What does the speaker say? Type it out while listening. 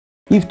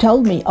You've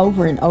told me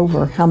over and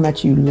over how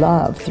much you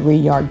love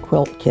 3-yard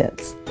quilt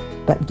kits,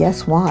 but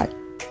guess what?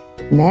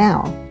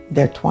 Now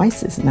they're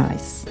twice as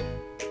nice.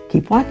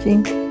 Keep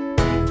watching.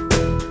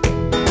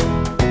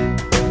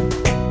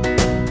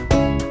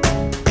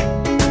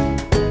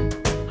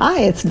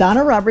 Hi, it's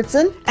Donna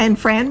Robertson and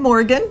Fran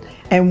Morgan,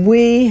 and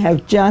we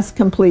have just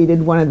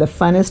completed one of the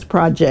funnest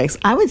projects,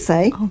 I would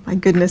say. Oh my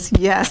goodness,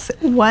 yes.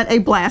 What a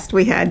blast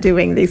we had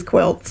doing these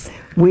quilts.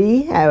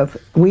 We are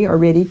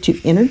ready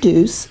to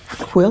introduce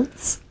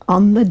Quilts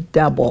on the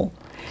Double.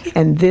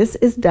 And this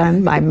is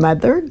done by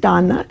Mother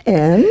Donna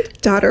and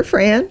daughter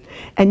Fran.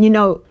 And you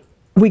know,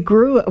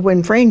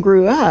 when Fran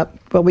grew up,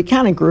 well, we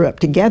kind of grew up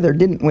together,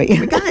 didn't we?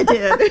 We kind of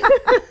did.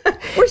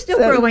 We're still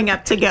growing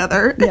up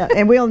together. Yeah,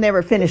 and we'll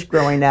never finish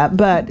growing up.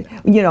 But,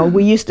 you know,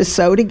 we used to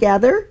sew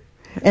together,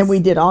 and we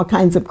did all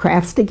kinds of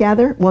crafts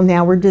together. Well,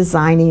 now we're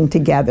designing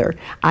together.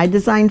 I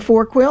designed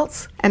 4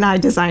 quilts. And I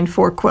designed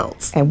 4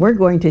 quilts. And we're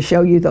going to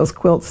show you those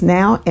quilts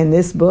now, and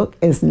this book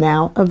is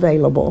now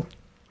available.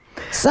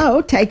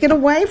 So, take it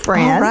away,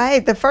 Fran. All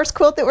right, the first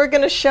quilt that we're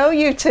going to show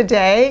you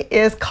today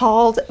is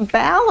called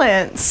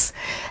Balance.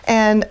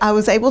 And I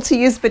was able to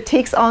use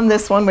batiks on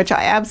this one, which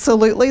I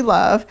absolutely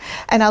love.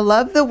 And I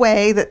love the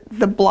way that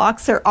the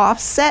blocks are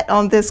offset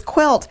on this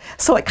quilt.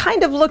 So it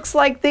kind of looks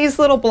like these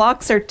little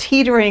blocks are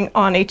teetering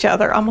on each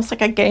other, almost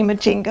like a game of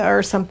Jenga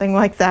or something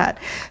like that.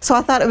 So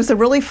I thought it was a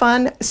really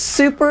fun,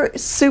 super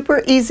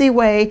easy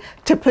way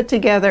to put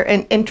together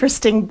an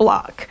interesting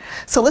block.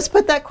 So let's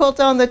put that quilt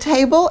on the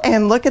table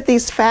and look at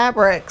these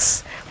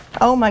fabrics.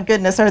 Oh my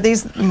goodness, are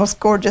these the most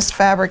gorgeous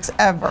fabrics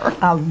ever?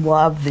 I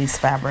love these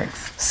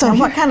fabrics. So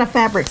what kind of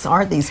fabrics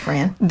are these,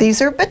 Fran?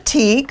 These are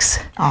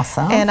batiks.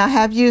 Awesome. And I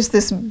have used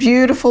this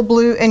beautiful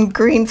blue and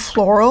green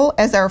floral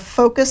as our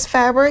focus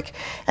fabric.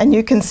 And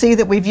you can see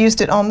that we've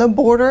used it on the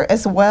border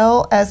as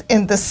well as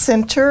in the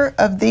center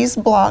of these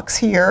blocks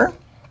here.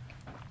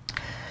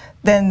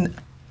 Then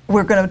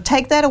we're going to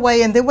take that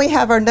away, and then we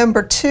have our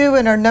number 2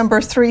 and our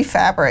number 3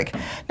 fabric.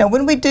 Now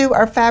when we do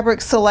our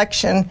fabric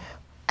selection,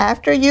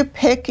 after you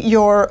pick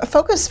your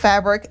focus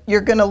fabric,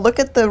 you're going to look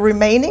at the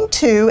remaining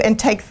 2 and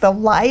take the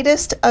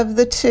lightest of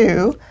the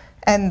 2,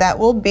 and that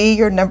will be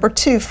your number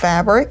 2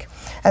 fabric.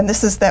 And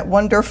this is that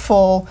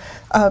wonderful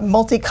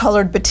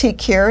multicolored batik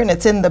here, and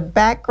it's in the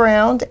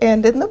background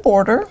and in the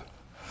border.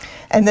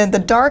 And then the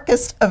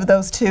darkest of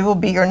those 2 will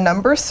be your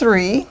number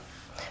 3.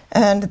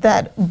 And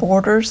that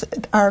borders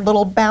our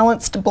little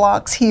balanced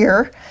blocks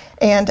here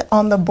and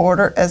on the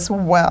border as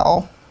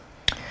well.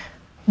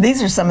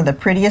 These are some of the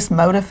prettiest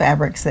Moda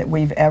fabrics that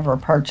we've ever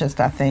purchased,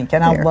 I think,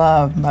 and I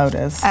love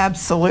Modas.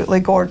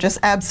 Absolutely gorgeous,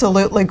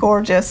 absolutely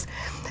gorgeous.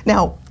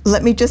 Now,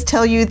 let me just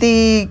tell you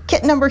the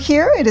kit number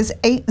here. It is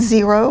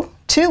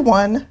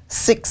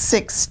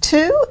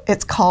 8021662.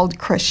 It's called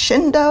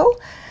Crescendo.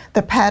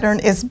 The pattern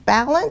is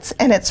Balance,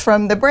 and it's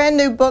from the brand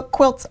new book,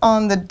 Quilts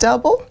on the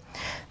Double.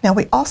 Now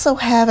we also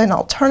have an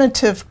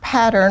alternative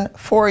pattern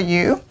for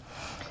you,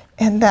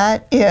 and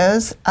that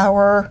is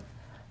our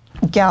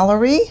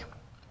gallery.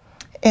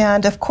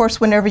 And of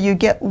course, whenever you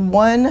get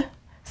one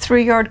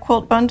 3-yard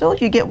quilt bundle,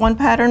 you get 1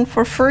 pattern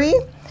for free.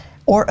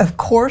 Or of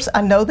course,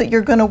 I know that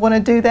you're going to want to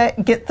do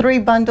that, get 3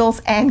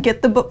 bundles and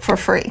get the book for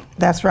free.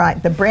 That's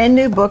right, the brand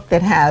new book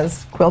that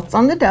has Quilts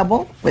on the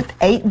Double with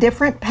 8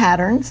 different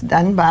patterns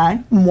done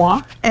by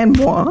moi and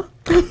moi.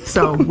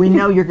 So we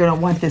know you're going to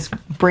want this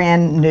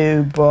brand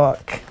new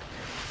book.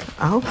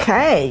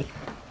 Okay.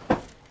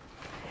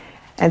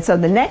 And so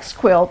the next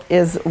quilt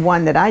is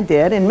one that I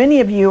did, and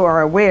many of you are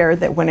aware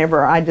that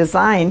whenever I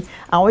design,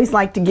 I always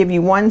like to give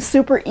you one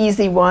super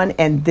easy one,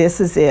 and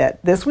this is it.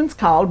 This one's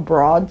called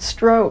Broad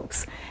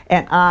Strokes,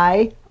 and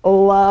I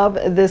love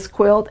this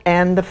quilt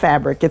and the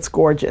fabric. It's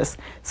gorgeous.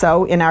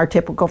 So in our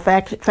typical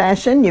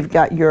fashion, you've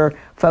got your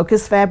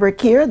focus fabric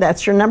here.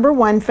 That's your number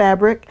 1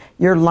 fabric.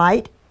 Your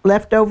light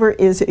leftover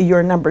is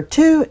your number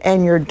 2,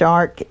 and your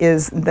dark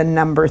is the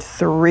number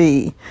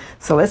 3.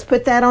 So let's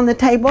put that on the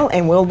table,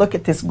 and we'll look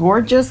at this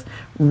gorgeous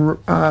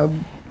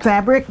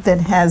fabric that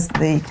has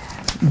the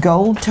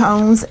gold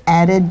tones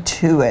added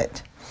to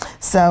it.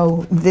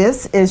 So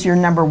this is your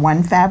number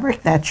 1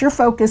 fabric. That's your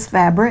focus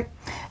fabric.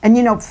 And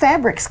you know,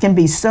 fabrics can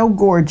be so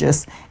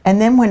gorgeous,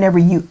 and then whenever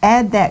you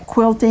add that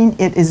quilting,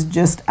 it is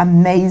just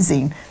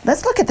amazing.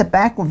 Let's look at the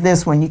back of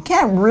this one. You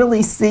can't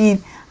really see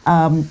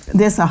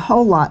this a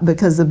whole lot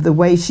because of the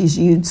way she's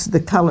used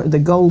the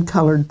gold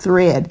colored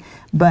thread,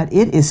 but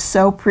it is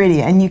so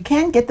pretty, and you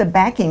can get the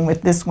backing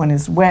with this one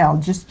as well.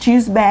 Just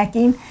choose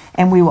backing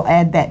and we will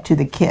add that to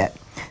the kit.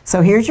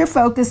 So here's your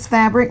focus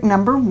fabric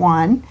number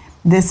 1.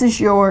 This is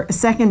your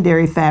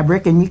secondary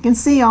fabric, and you can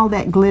see all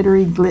that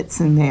glittery glitz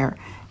in there.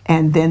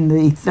 And then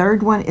the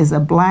third one is a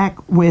black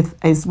with,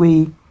 as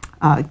we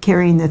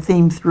carrying the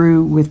theme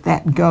through with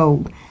that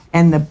gold.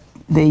 And the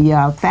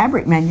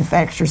fabric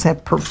manufacturers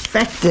have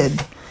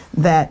perfected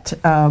that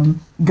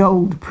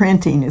gold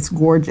printing. It's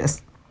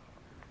gorgeous.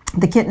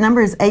 The kit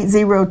number is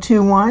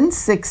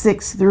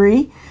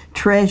 8021663,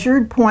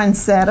 Treasured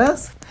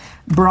Poinsettias.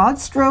 Broad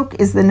Stroke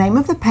is the name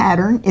of the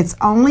pattern. It's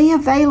only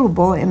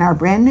available in our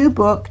brand new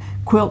book,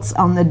 Quilts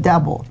on the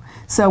Double.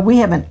 So we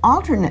have an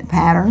alternate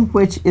pattern,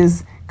 which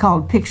is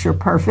called Picture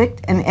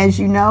Perfect, and as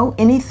you know,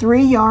 any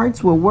 3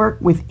 yards will work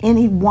with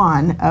any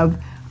one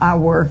of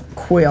our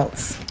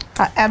quilts.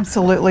 I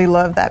absolutely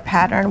love that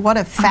pattern. What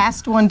a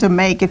fast one to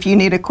make if you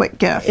need a quick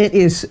gift. It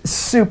is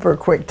super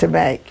quick to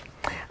make.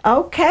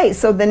 Okay,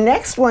 so the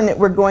next one that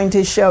we're going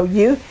to show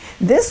you,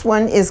 this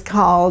one is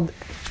called,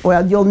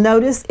 well, you'll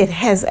notice it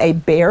has a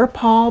bear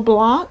paw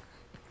block.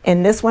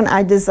 And this one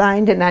I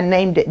designed and I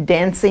named it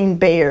Dancing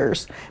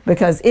Bears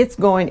because it's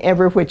going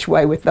every which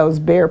way with those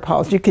bear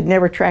paws. You could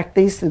never track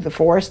these through the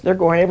forest. They're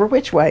going every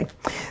which way.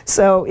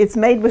 So it's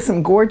made with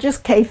some gorgeous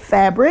K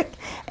fabric,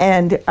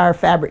 and our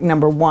fabric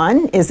number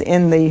 1 is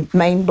in the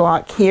main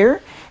block here.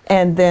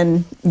 And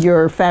then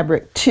your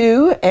fabric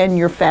 2 and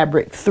your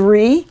fabric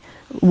 3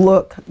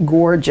 look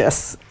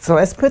gorgeous. So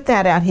let's put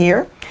that out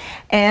here.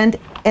 And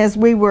as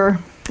we were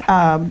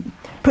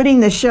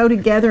putting the show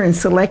together and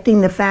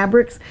selecting the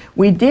fabrics,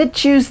 we did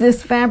choose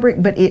this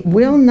fabric, but it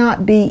will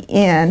not be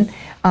in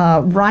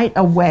right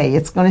away.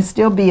 It's going to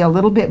still be a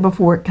little bit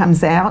before it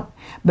comes out,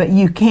 but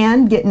you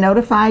can get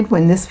notified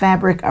when this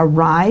fabric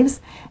arrives,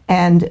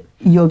 and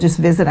you'll just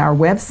visit our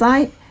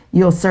website.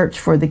 You'll search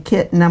for the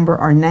kit number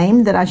or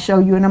name that I show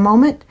you in a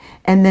moment,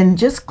 and then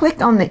just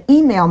click on the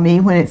email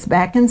me when it's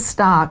back in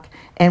stock,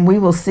 and we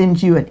will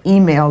send you an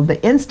email the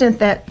instant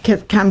that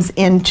kit comes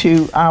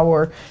into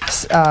our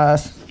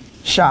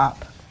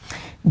shop.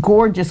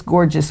 Gorgeous,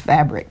 gorgeous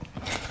fabric.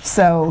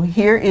 So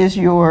here is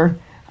your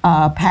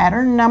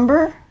pattern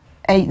number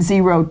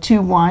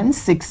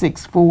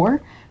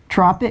 8021664,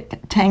 Tropic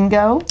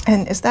Tango.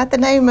 And is that the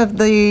name of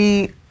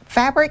the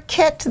fabric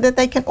kit that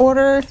they can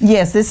order?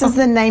 Yes, this is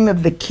the name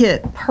of the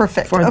kit.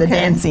 Perfect. For the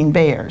Dancing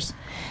Bears.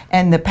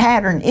 And the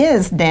pattern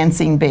is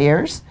Dancing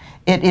Bears.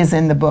 It is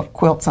in the book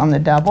Quilts on the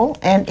Double.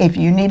 And if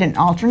you need an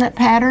alternate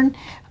pattern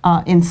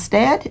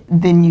instead,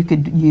 then you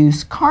could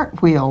use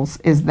Cartwheels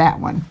is that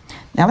one.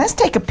 Now let's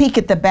take a peek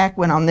at the back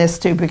one on this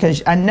too,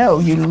 because I know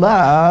you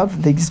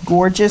love these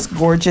gorgeous,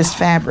 gorgeous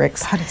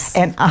fabrics.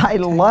 And I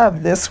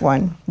love this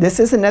one. This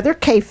is another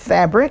K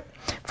fabric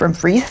from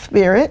Free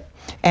Spirit,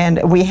 and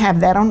we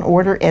have that on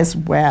order as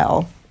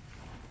well.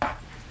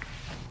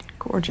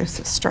 Gorgeous,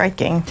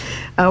 striking.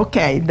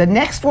 Okay, the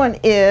next one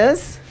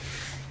is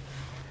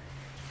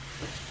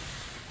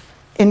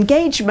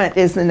Engagement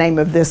is the name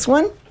of this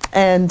one.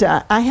 And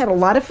I had a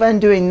lot of fun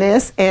doing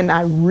this, and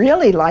I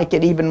really like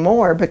it even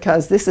more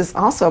because this is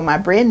also my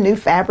brand new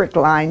fabric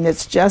line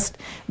that's just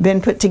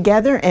been put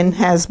together and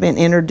has been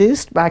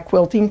introduced by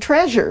Quilting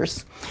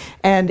Treasures.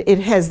 And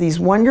it has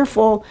these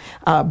wonderful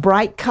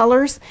bright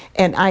colors,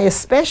 and I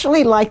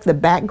especially like the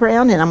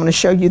background, and I'm going to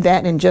show you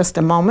that in just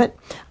a moment.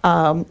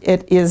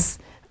 It is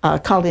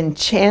called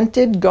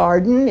Enchanted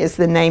Garden is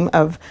the name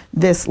of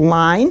this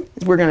line.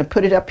 We're going to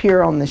put it up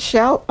here on the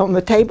shelf, on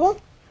the table.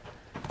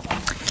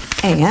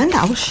 And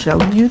I'll show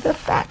you the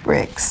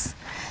fabrics.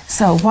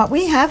 So what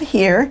we have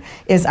here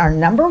is our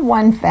number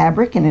 1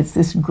 fabric, and it's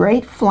this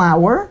great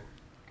flower.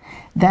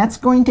 That's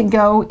going to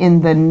go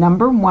in the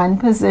number 1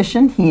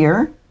 position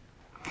here.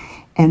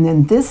 And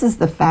then this is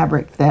the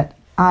fabric that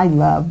I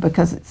love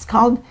because it's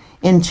called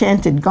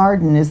Enchanted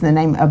Garden is the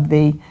name of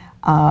the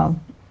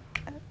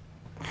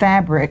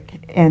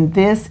fabric. And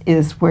this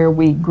is where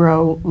we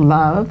grow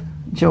love,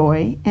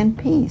 joy, and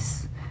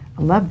peace.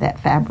 I love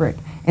that fabric.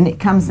 And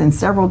it comes in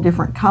several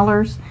different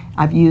colors.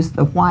 I've used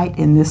the white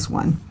in this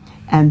one.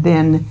 And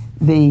then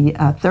the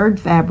third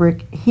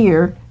fabric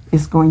here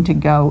is going to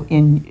go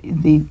in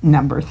the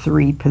number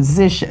 3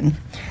 position.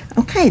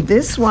 Okay,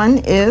 this one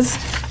is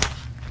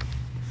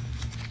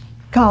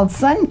called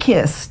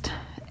Sunkissed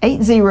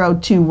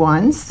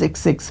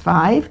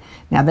 8021665.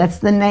 Now that's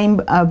the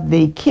name of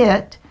the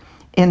kit.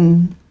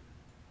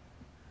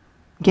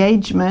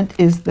 Engagement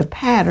is the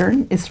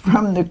pattern. It's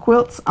from the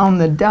Quilts on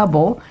the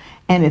Double,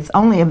 and it's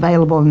only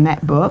available in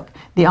that book.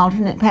 The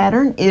alternate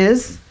pattern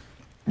is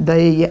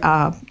the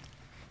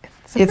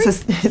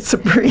it's a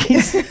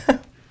breeze.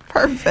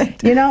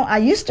 Perfect. You know, I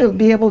used to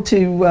be able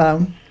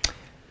to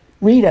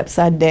read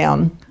upside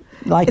down,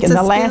 like It's in a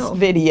the skill. last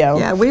video.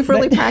 Yeah, we've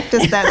really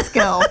practiced that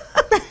skill.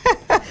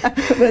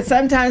 But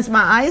sometimes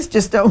my eyes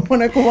just don't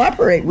want to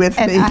cooperate with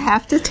And me. I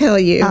have to tell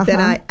you that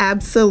I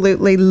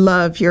absolutely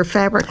love your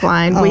fabric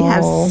line. We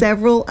have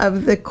several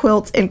of the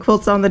quilts and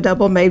Quilts on the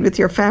Double made with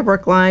your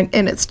fabric line,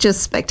 and it's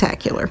just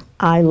spectacular.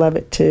 I love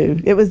it too.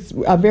 It was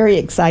a very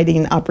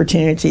exciting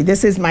opportunity.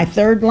 This is my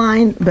 3rd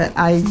line, but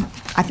I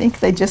think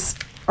they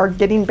just are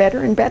getting better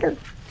and better.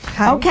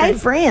 Okay,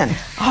 Fran.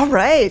 All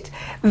right.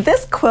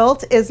 This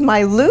quilt is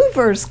my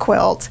Louvers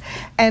quilt,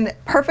 and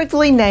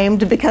perfectly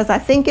named because I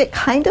think it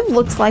kind of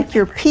looks like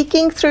you're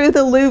peeking through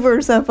the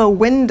louvers of a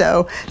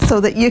window so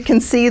that you can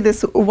see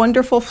this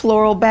wonderful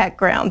floral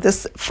background,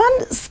 this fun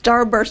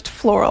starburst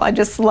floral. I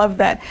just love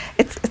that.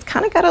 It's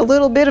kind of got a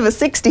little bit of a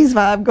 60s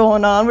vibe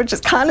going on, which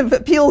is kind of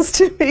appeals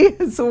to me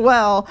as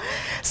well.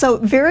 So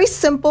very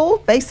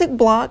simple, basic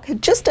block,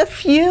 just a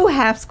few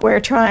half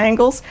square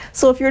triangles.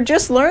 So if you're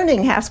just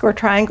learning half square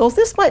triangles, triangles.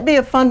 This might be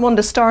a fun one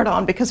to start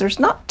on because there's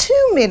not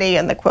too many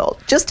in the quilt,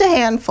 just a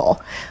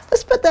handful.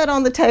 Let's put that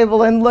on the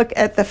table and look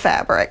at the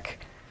fabric.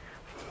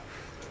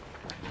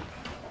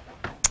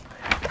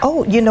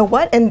 Oh, you know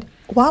what? And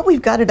while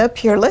we've got it up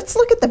here, let's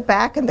look at the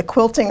back and the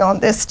quilting on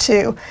this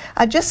too.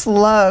 I just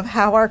love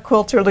how our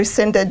quilter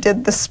Lucinda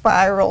did the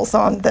spirals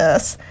on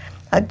this.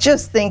 I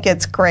just think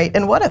it's great,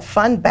 and what a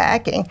fun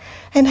backing.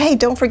 And hey,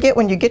 don't forget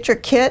when you get your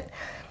kit,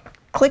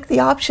 click the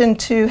option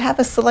to have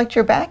us select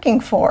your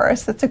backing for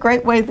us. That's a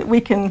great way that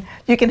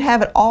you can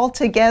have it all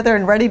together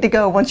and ready to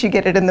go once you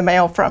get it in the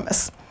mail from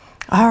us.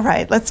 All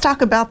right, let's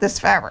talk about this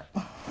fabric.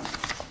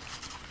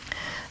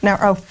 Now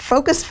our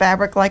focus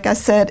fabric, like I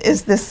said,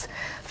 is this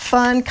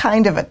fun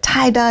kind of a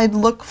tie-dyed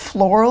look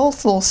floral,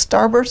 it's a little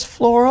starburst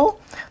floral.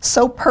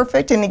 So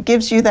perfect, and it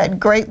gives you that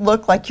great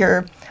look like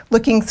you're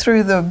looking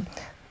through the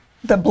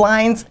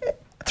blinds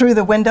through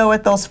the window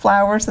at those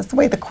flowers. That's the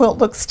way the quilt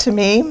looks to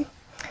me.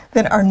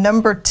 Then our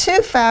number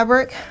 2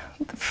 fabric,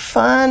 the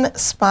fun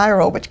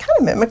spiral, which kind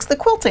of mimics the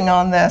quilting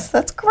on this.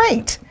 That's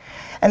great.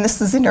 And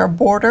this is in our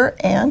border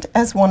and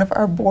as one of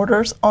our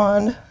borders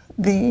on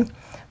the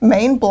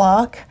main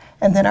block,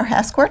 and then our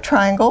half square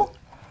triangle.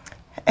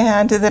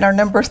 And then our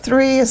number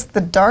 3 is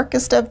the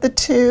darkest of the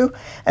 2,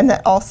 and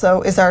that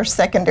also is our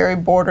secondary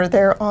border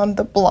there on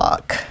the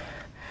block.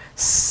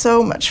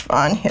 So much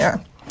fun here.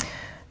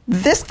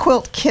 This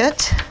quilt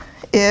kit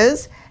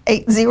is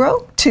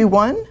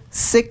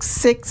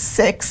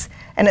 8021666,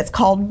 and it's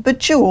called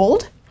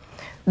Bejeweled.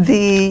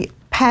 The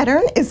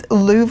pattern is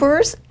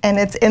Louvers, and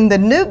it's in the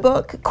new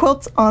book,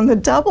 Quilts on the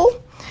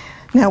Double.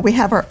 Now we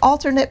have our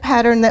alternate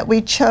pattern that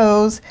we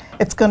chose.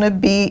 It's going to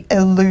be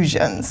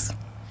Illusions.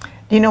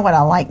 Do you know what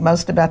I like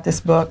most about this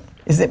book?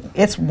 Is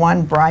it's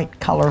one bright,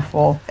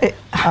 colorful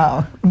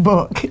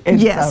book.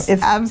 Yes,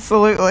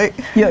 absolutely.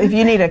 You know, if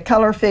you need a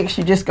color fix,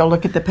 you just go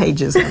look at the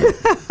pages.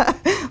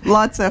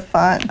 Lots of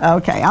fun.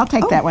 Okay, I'll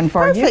take that one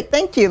for you. Perfect,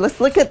 thank you. Let's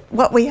look at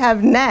what we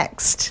have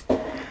next.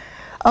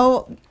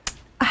 Oh,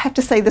 I have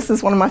to say this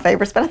is one of my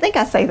favorites, but I think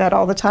I say that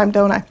all the time,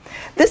 don't I?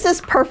 This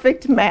is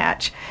Perfect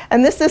Match,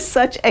 and this is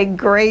such a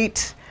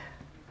great,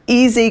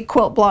 easy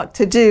quilt block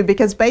to do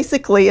because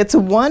basically it's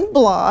one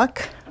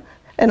block,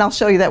 and I'll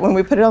show you that when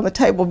we put it on the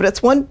table, but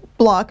it's one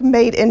block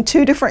made in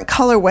 2 different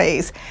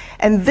colorways.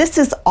 And this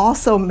is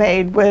also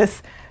made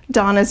with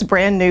Donna's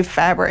brand new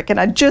fabric, and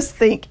I just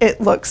think it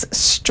looks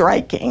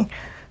striking.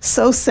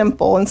 So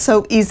simple and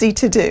so easy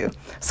to do.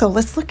 So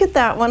let's look at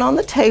that one on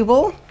the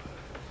table.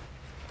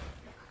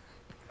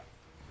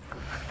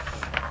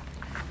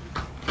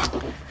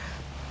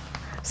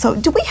 So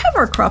do we have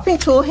our cropping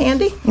tool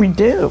handy? We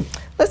do.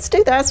 Let's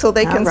do that so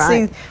they can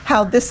see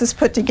how this is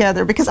put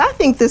together, because I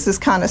think this is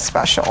kind of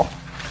special.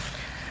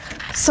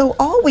 So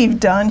all we've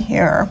done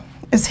here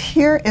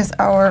is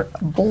our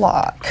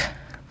block.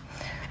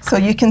 So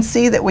you can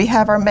see that we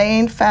have our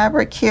main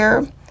fabric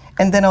here,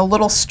 and then a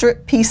little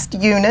strip pieced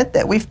unit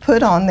that we've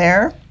put on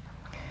there.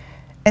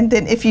 And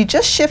then if you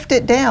just shift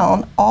it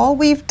down, all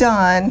we've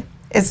done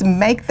is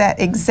make that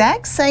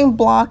exact same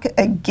block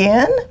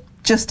again,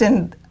 just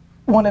in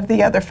one of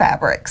the other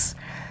fabrics.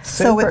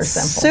 So it's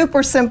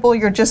super simple.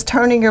 You're just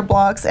turning your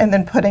blocks and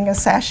then putting a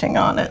sashing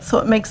on it. So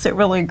it makes it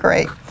really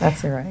great.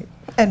 That's right.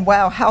 And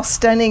wow, how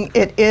stunning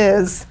it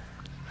is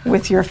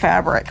with your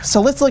fabric.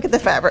 So let's look at the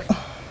fabric.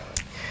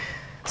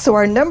 So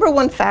our number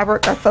 1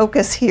 fabric, our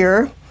focus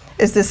here,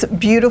 is this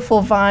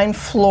beautiful vine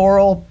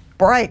floral,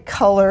 bright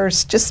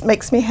colors, just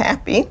makes me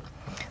happy.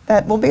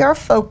 That will be our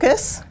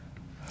focus.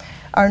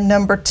 Our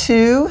number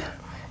 2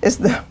 is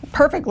the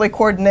perfectly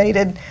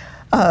coordinated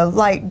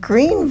light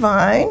green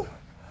vine.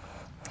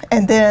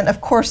 And then,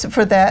 of course,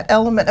 for that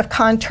element of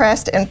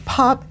contrast and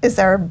pop is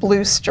our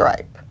blue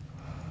stripe.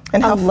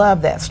 And I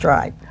love that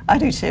stripe. I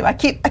do too. I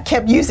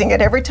kept using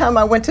it every time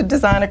I went to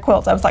design a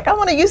quilt. I was like, I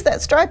want to use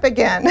that stripe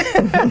again.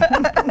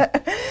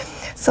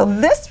 So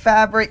this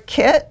fabric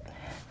kit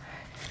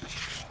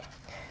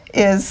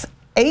is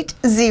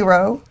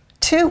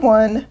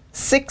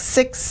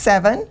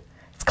 8021667.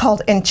 It's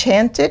called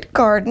Enchanted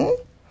Garden.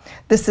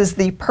 This is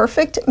the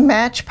perfect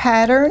match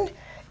pattern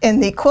in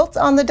the Quilts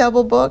on the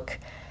Double book,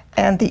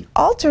 and the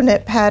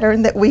alternate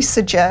pattern that we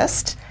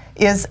suggest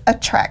is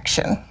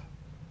Attraction.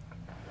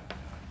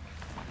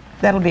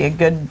 That'll be a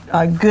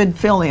good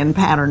fill-in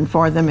pattern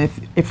for them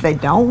if they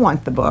don't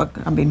want the book.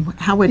 I mean,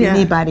 how would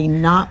anybody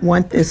not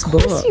want this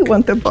book? Of course you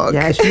want the book.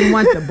 Yes, you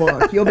want the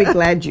book. You'll be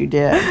glad you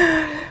did.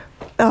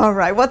 All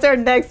right, what's our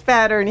next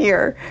pattern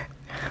here?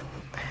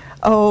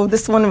 Oh,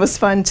 this one was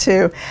fun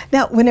too.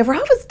 Now, whenever I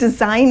was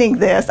designing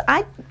this,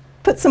 I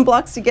put some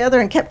blocks together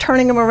and kept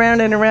turning them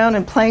around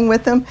and playing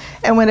with them.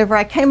 And whenever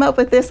I came up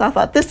with this, I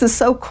thought, this is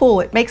so cool.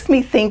 It makes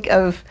me think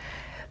of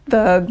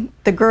the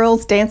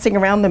girls dancing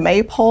around the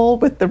maypole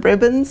with the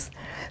ribbons.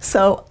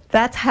 So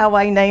that's how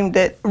I named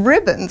it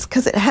Ribbons,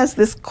 because it has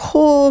this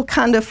cool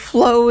kind of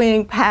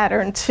flowing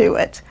pattern to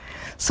it.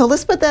 So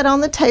let's put that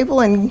on the table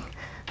and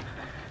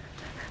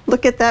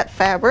look at that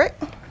fabric.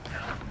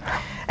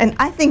 And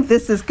I think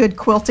this is good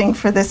quilting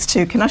for this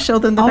too. Can I show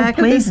them the back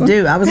of this one?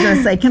 Please do. I was going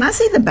to say, can I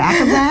see the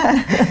back of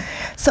that?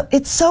 So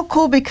it's so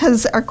cool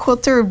because our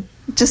quilter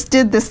just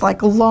did this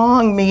like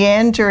long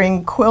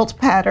meandering quilt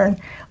pattern.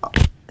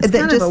 It's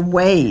kind of a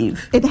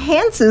wave. It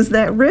enhances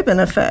that ribbon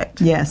effect.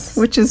 Yes.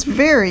 Which is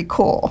very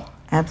cool.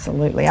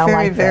 Absolutely. I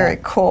like that. Very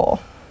cool.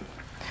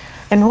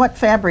 And what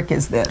fabric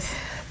is this?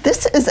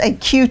 This is a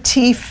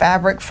QT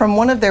fabric from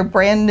one of their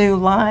brand new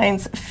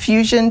lines,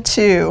 Fusion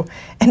 2.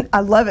 And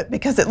I love it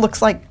because it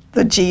looks like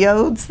the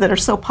geodes that are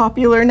so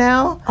popular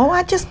now. Oh,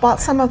 I just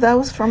bought some of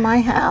those for my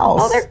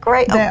house. Oh, they're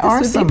great. They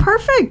are this would be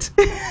perfect.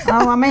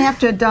 Oh, I may have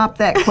to adopt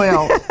that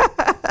quilt.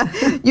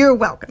 You're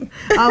welcome.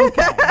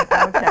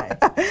 Okay.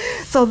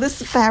 So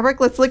this fabric,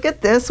 let's look at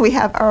this. We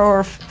have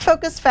our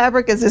focus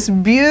fabric is this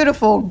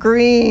beautiful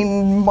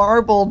green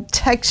marbled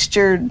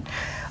textured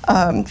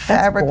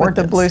fabric with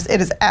the blues. It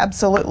is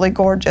absolutely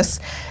gorgeous.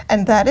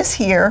 And that is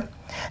here.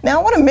 Now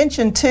I want to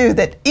mention too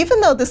that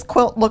even though this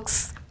quilt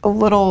looks a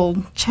little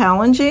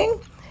challenging,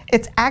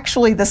 it's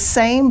actually the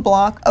same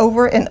block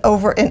over and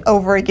over and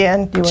over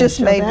again, just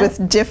made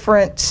with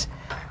different,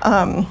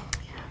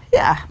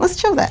 yeah, let's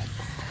show that.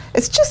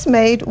 It's just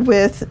made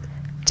with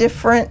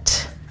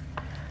different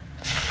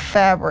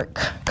fabric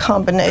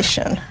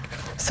combination.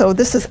 So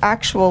this is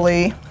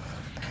actually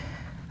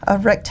a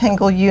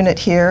rectangle unit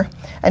here,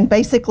 and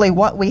basically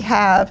what we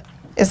have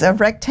is a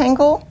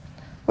rectangle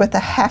with a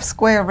half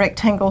square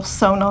rectangle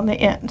sewn on the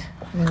end.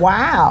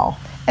 Wow.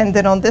 And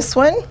then on this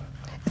one,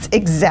 it's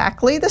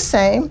exactly the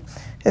same.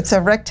 It's a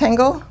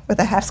rectangle with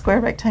a half square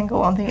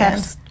rectangle on the end.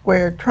 Half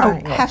square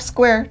triangle. Oh, half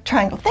square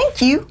triangle.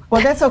 Thank you.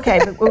 Well, that's okay.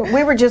 But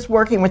we were just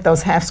working with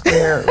those half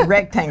square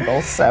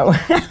rectangles, so.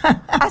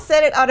 I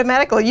said it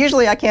automatically.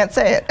 Usually I can't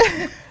say it.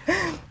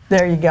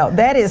 There you go.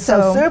 That is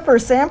so super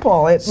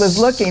simple. It was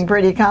looking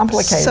pretty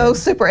complicated. So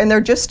super. And they're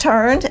just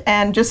turned,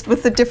 and just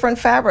with the different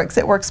fabrics,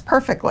 it works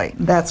perfectly.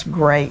 That's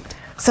great.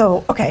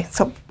 So, okay,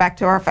 so back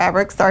to our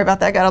fabric. Sorry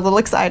about that, got a little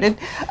excited.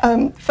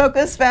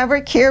 Focus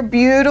fabric here,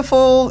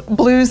 beautiful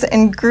blues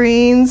and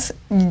greens,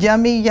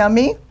 yummy,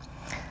 yummy.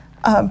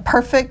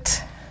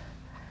 Perfect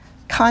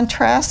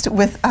contrast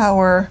with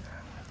our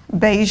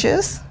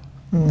beiges.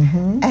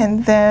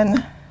 And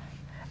then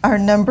our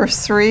number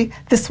 3,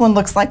 this one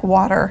looks like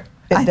water.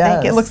 I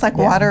think it looks like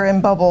water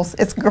and bubbles.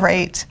 It's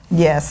great.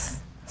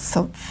 Yes.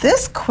 So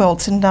this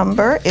quilt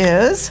number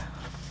is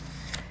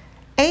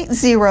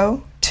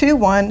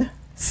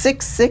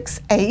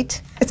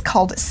 8021668. It's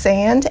called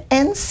Sand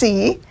and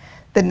Sea.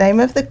 The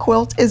name of the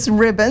quilt is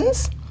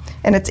Ribbons,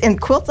 and it's in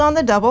Quilts on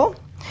the Double.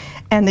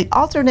 And the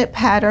alternate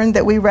pattern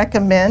that we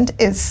recommend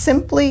is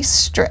Simply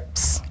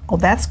Strips. Oh,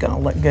 that's going to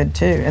look good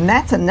too. And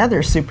that's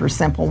another super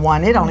simple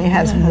one. It only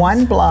has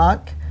one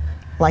block.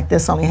 Like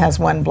this only has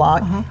one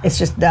block. It's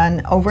just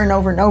done over and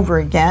over and over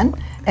again.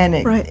 And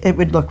it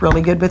would look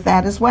really good with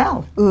that as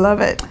well.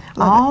 Love it.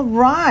 All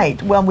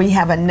right. Well, we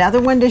have another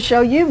one to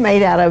show you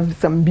made out of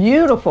some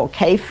beautiful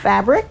cave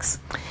fabrics.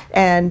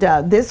 And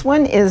this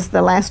one is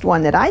the last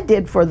one that I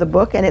did for the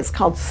book, and it's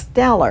called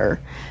Stellar.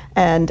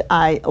 And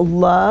I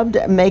loved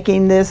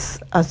making this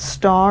a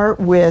star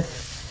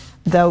with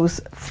those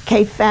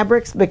cave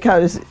fabrics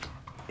because,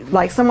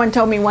 like someone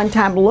told me one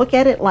time, look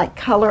at it like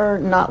color,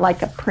 not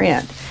like a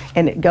print.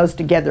 And it goes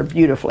together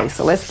beautifully.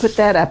 So let's put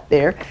that up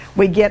there.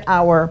 We get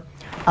our,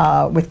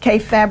 with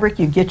cave fabric,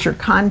 you get your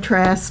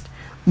contrast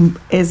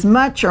as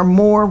much or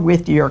more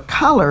with your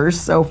colors.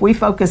 So if we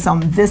focus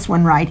on this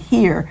one right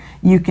here,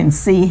 you can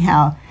see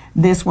how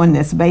this one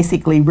that's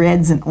basically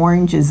reds and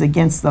oranges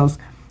against those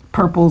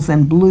purples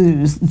and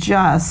blues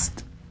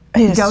just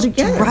go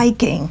together.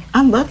 Striking.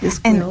 I love this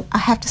quilt. And I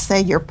have to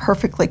say, you're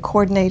perfectly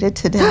coordinated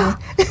today.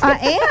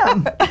 I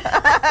am.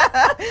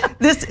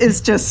 This is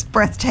just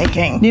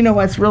breathtaking. You know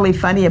what's really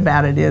funny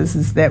about it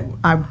is that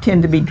I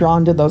tend to be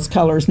drawn to those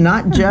colors,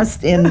 not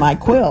just in my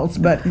quilts,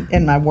 but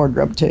in my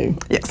wardrobe too.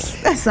 Yes.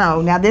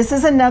 So now this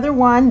is another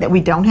one that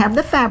we don't have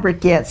the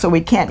fabric yet, so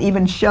we can't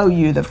even show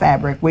you the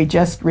fabric. We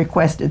just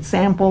requested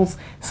samples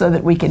so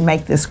that we can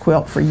make this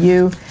quilt for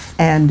you,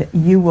 and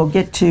you will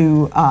get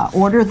to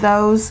order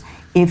those.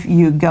 If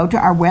you go to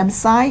our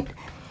website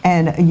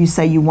and you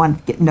say you want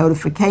to get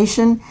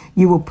notification,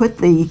 you will put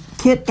the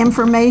kit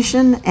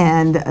information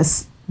and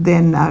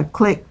then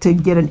click to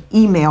get an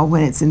email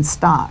when it's in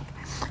stock.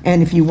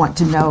 And if you want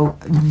to know,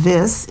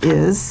 this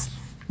is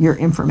your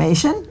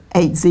information,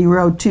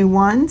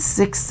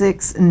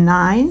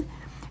 8021669,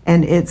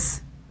 and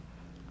it's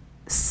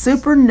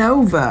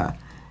Supernova,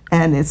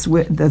 and it's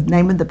the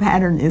name of the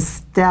pattern is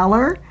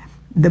Stellar.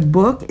 The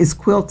book is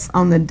Quilts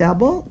on the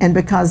Double, and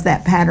because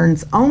that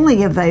pattern's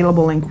only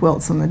available in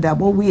Quilts on the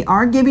Double, we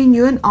are giving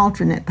you an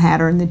alternate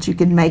pattern that you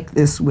can make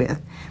this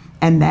with,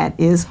 and that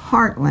is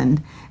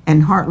Heartland.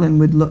 And Heartland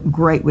would look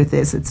great with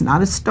this. It's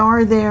not a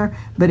star there,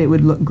 but it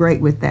would look great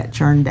with that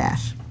churn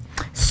dash.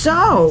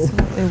 So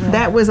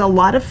that was a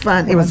lot of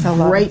fun. It was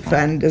great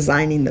fun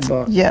designing the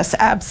book. Yes,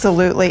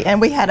 absolutely. And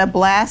we had a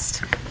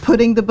blast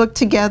putting the book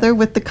together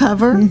with the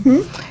cover.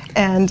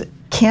 And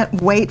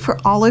can't wait for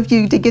all of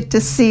you to get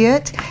to see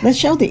it. Let's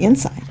show the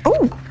inside.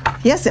 Oh,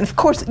 yes, and of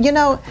course, you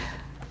know,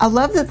 I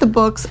love that the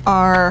books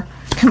are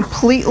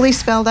completely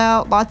spelled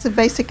out, lots of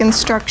basic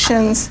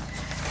instructions,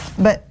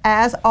 But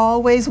as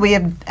always, we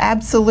have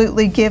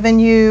absolutely given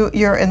you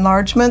your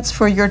enlargements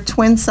for your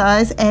twin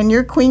size and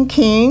your queen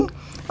king.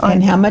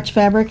 And how much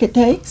fabric it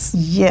takes?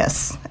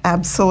 Yes,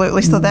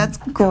 absolutely. So that's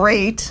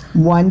great.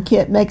 1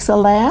 kit makes a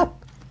lap.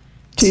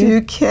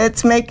 2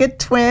 kits make a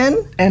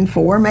twin. And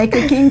 4 make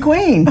a king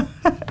queen.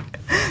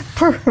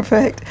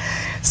 Perfect.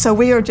 So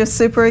we are just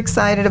super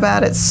excited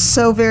about it.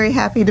 So very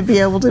happy to be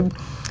able to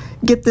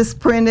get this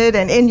printed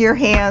and in your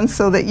hands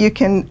so that you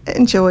can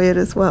enjoy it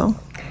as well.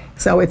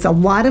 So it's a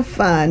lot of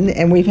fun,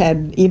 and we've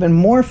had even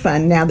more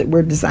fun now that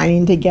we're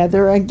designing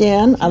together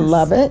again. I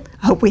love it.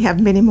 I hope we have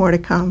many more to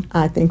come.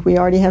 I think we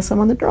already have some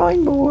on the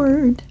drawing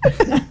board.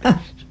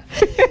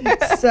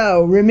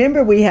 So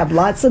remember, we have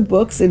lots of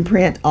books in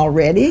print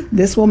already.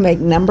 This will make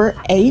number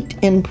 8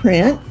 in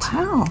print.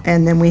 Wow.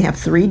 And then we have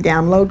 3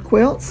 download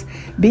quilts.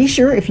 Be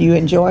sure if you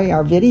enjoy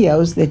our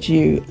videos that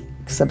you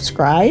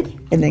subscribe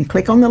and then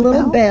click on the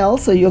little bell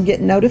so you'll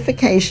get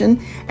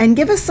notification, and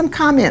give us some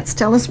comments.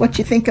 Tell us what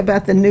you think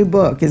about the new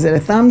book. Is it a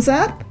thumbs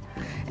up?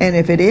 And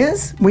if it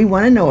is, we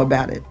want to know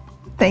about it.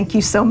 Thank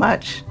you so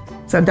much.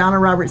 So Donna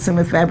Robertson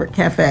with Fabric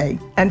Cafe.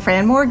 And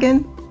Fran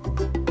Morgan.